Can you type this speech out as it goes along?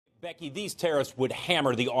Becky, these tariffs would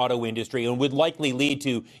hammer the auto industry and would likely lead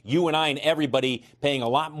to you and I and everybody paying a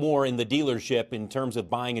lot more in the dealership in terms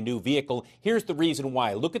of buying a new vehicle. Here's the reason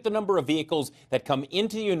why. Look at the number of vehicles that come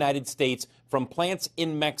into the United States from plants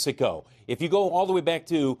in Mexico. If you go all the way back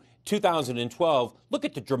to 2012, look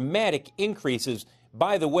at the dramatic increases.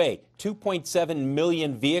 By the way, 2.7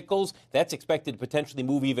 million vehicles. That's expected to potentially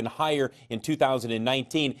move even higher in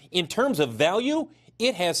 2019. In terms of value,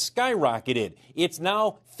 it has skyrocketed. It's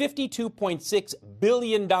now $52.6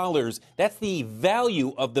 billion. That's the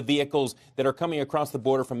value of the vehicles that are coming across the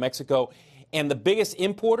border from Mexico. And the biggest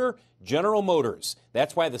importer, General Motors.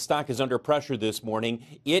 That's why the stock is under pressure this morning.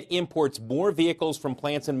 It imports more vehicles from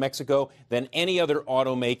plants in Mexico than any other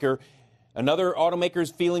automaker. Another automaker is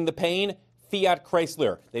feeling the pain. Fiat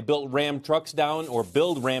Chrysler. They built Ram trucks down or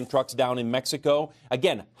build Ram trucks down in Mexico.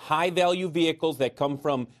 Again, high-value vehicles that come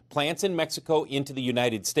from plants in Mexico into the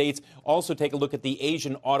United States. Also take a look at the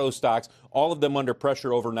Asian auto stocks, all of them under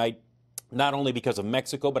pressure overnight, not only because of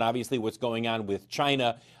Mexico, but obviously what's going on with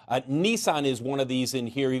China. Nissan is one of these in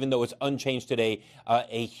here, even though it's unchanged today,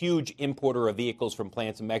 a huge importer of vehicles from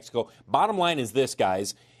plants in Mexico. Bottom line is this,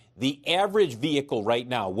 guys. The average vehicle right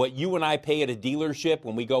now, what you and I pay at a dealership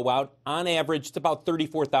when we go out, on average, it's about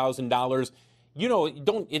 $34,000. You know, it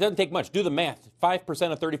doesn't take much. Do the math.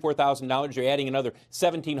 5% of $34,000, you're adding another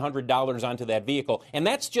 $1,700 onto that vehicle. And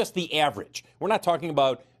that's just the average. We're not talking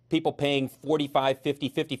about people paying $45,000,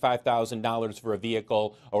 $50,000, $55,000 for a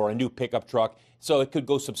vehicle or a new pickup truck. So it could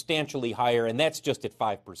go substantially higher, and that's just at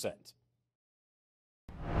 5%.